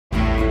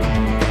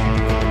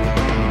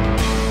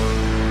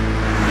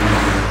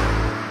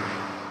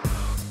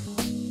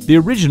The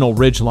original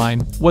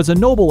Ridgeline was a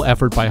noble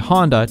effort by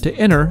Honda to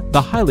enter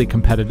the highly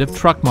competitive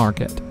truck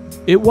market.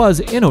 It was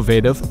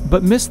innovative,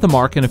 but missed the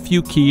mark in a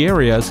few key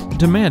areas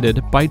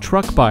demanded by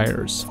truck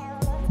buyers.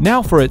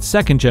 Now for its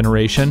second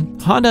generation,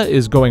 Honda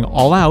is going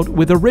all out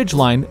with a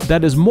Ridgeline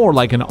that is more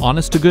like an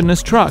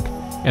honest-to-goodness truck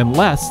and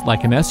less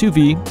like an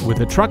SUV with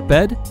a truck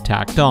bed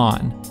tacked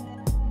on.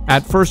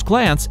 At first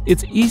glance,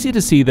 it's easy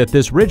to see that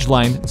this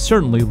Ridgeline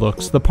certainly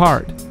looks the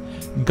part.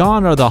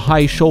 Gone are the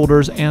high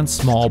shoulders and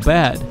small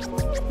bed.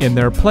 In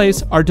their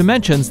place are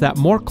dimensions that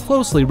more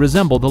closely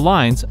resemble the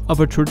lines of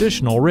a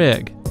traditional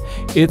rig.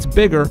 It's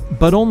bigger,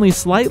 but only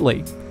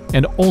slightly,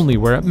 and only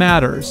where it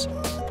matters.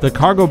 The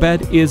cargo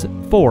bed is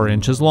 4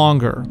 inches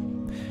longer.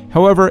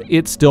 However,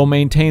 it still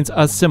maintains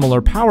a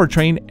similar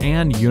powertrain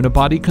and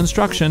unibody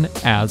construction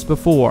as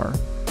before.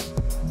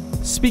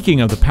 Speaking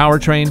of the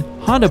powertrain,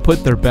 Honda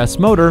put their best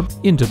motor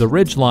into the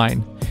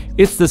Ridgeline.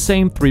 It's the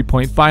same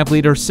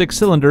 3.5-liter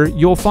 6-cylinder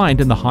you'll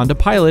find in the Honda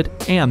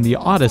Pilot and the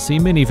Odyssey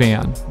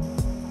minivan.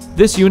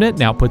 This unit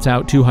now puts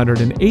out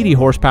 280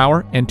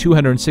 horsepower and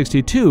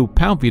 262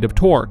 pound-feet of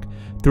torque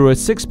through a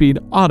 6-speed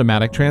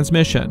automatic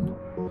transmission.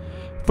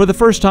 For the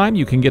first time,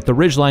 you can get the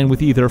Ridgeline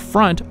with either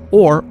front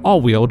or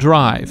all-wheel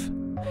drive.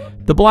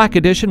 The Black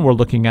Edition we're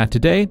looking at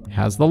today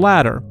has the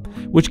latter,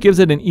 which gives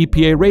it an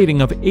EPA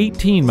rating of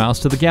 18 miles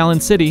to the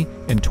gallon city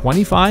and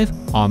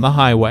 25 on the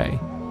highway.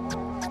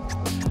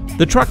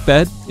 The truck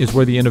bed is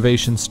where the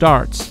innovation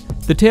starts.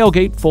 The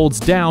tailgate folds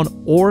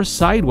down or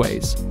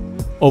sideways.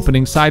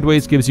 Opening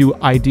sideways gives you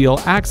ideal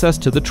access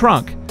to the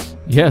trunk.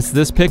 Yes,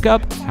 this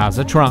pickup has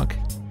a trunk.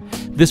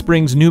 This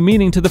brings new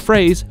meaning to the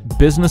phrase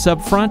business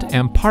up front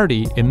and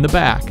party in the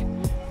back.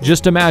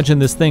 Just imagine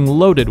this thing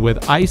loaded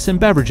with ice and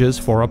beverages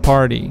for a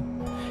party.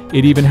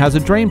 It even has a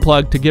drain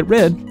plug to get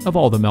rid of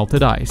all the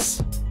melted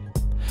ice.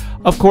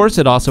 Of course,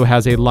 it also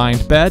has a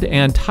lined bed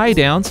and tie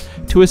downs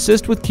to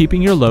assist with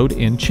keeping your load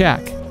in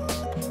check.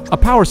 A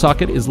power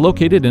socket is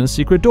located in a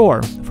secret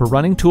door for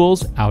running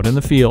tools out in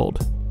the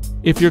field.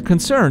 If you're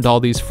concerned all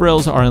these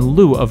frills are in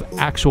lieu of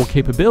actual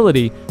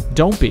capability,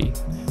 don't be.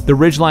 The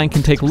Ridgeline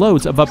can take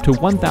loads of up to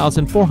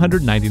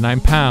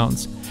 1,499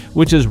 pounds,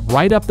 which is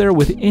right up there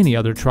with any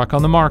other truck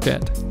on the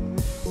market.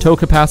 Tow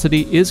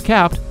capacity is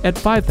capped at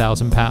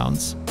 5,000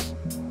 pounds.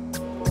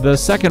 The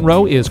second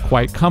row is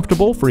quite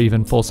comfortable for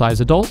even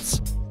full-size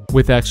adults,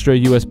 with extra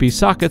USB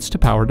sockets to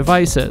power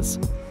devices.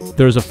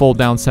 There's a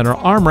fold-down center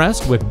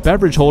armrest with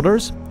beverage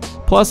holders,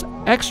 plus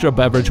extra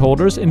beverage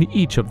holders in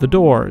each of the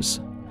doors.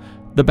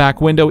 The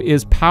back window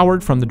is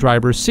powered from the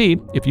driver's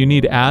seat if you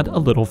need to add a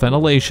little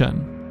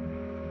ventilation.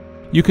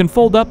 You can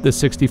fold up the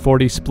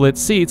 60/40 split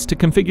seats to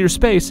configure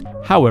space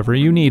however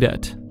you need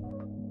it.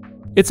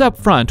 It's up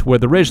front where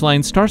the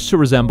Ridgeline starts to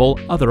resemble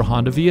other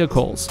Honda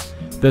vehicles.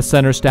 The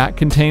center stack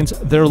contains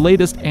their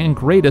latest and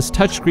greatest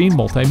touchscreen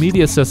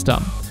multimedia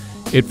system.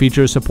 It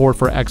features support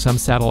for XM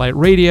satellite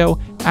radio,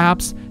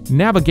 apps,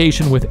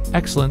 navigation with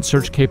excellent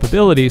search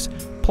capabilities,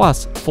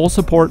 plus full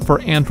support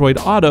for Android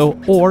Auto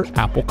or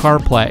Apple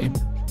CarPlay.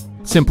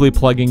 Simply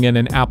plugging in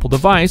an Apple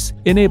device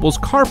enables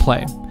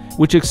CarPlay,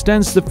 which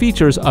extends the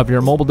features of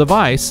your mobile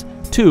device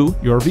to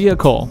your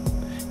vehicle.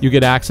 You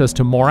get access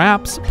to more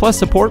apps, plus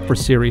support for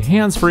Siri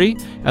hands-free,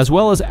 as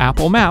well as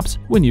Apple Maps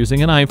when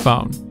using an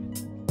iPhone.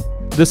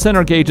 The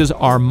center gauges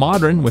are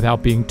modern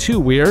without being too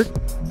weird.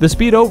 The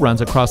speedo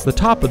runs across the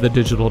top of the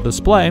digital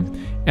display,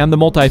 and the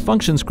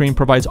multifunction screen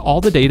provides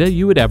all the data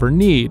you would ever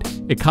need: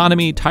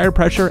 economy, tire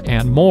pressure,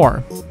 and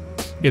more.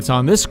 It's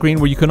on this screen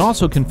where you can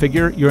also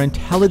configure your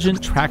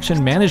intelligent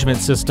traction management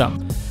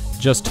system.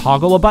 Just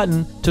toggle a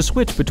button to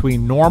switch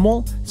between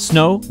normal,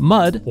 snow,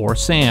 mud, or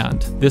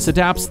sand. This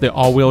adapts the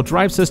all-wheel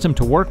drive system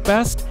to work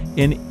best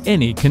in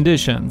any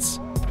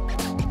conditions.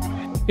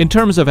 In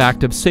terms of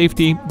active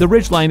safety, the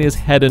Ridgeline is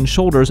head and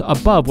shoulders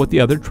above what the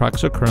other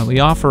trucks are currently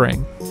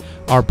offering.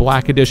 Our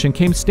Black Edition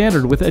came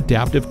standard with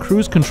adaptive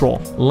cruise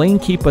control, lane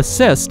keep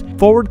assist,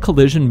 forward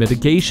collision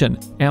mitigation,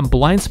 and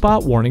blind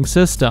spot warning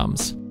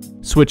systems.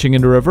 Switching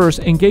into reverse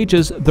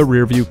engages the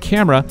rear view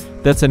camera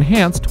that's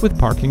enhanced with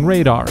parking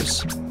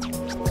radars.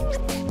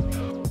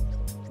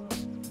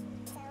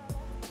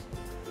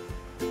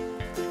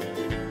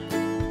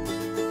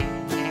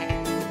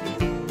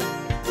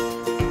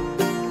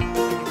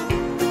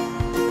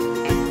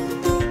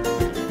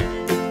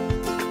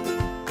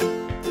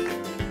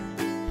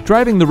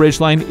 Driving the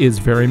Ridgeline is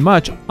very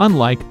much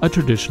unlike a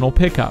traditional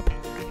pickup,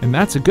 and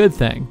that's a good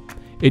thing.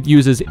 It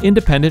uses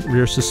independent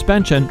rear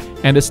suspension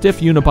and a stiff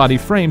unibody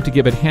frame to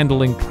give it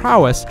handling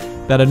prowess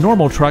that a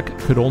normal truck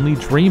could only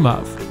dream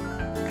of.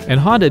 And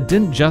Honda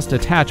didn't just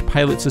attach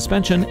Pilot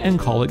suspension and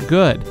call it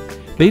good.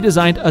 They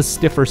designed a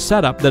stiffer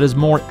setup that is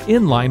more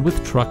in line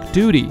with truck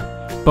duty,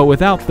 but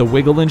without the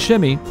wiggle and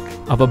shimmy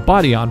of a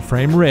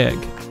body-on-frame rig.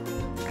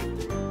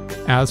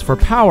 As for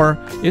power,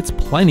 it's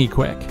plenty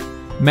quick.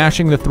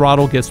 Mashing the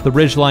throttle gets the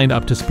Ridgeline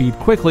up to speed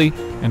quickly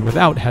and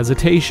without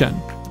hesitation.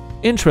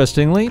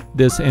 Interestingly,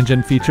 this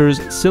engine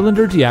features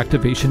cylinder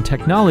deactivation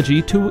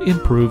technology to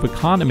improve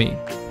economy.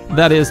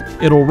 That is,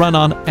 it'll run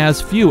on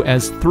as few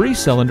as 3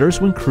 cylinders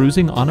when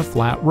cruising on a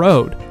flat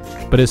road,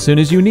 But as soon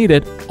as you need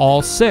it,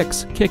 all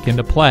 6 kick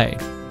into play.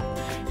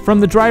 From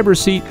the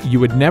driver's seat, you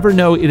would never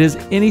know it is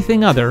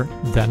anything other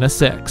than a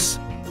 6.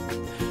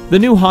 The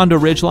new Honda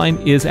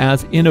Ridgeline is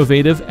as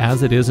innovative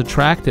as it is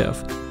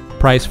attractive.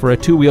 Price for a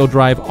 2-wheel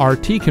drive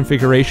RT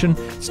configuration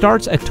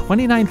starts at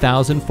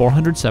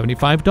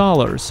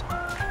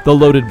 $29,475. The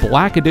loaded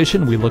Black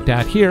Edition we looked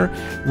at here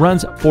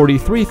runs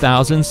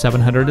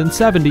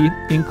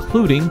 $43,770,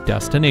 including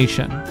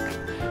destination.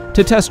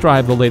 To test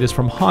drive the latest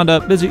from Honda,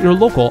 visit your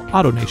local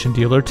AutoNation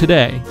dealer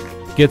today.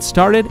 Get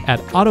started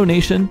at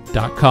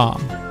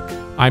AutoNation.com.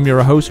 I'm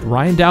your host,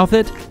 Ryan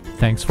Douthit.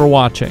 Thanks for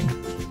watching.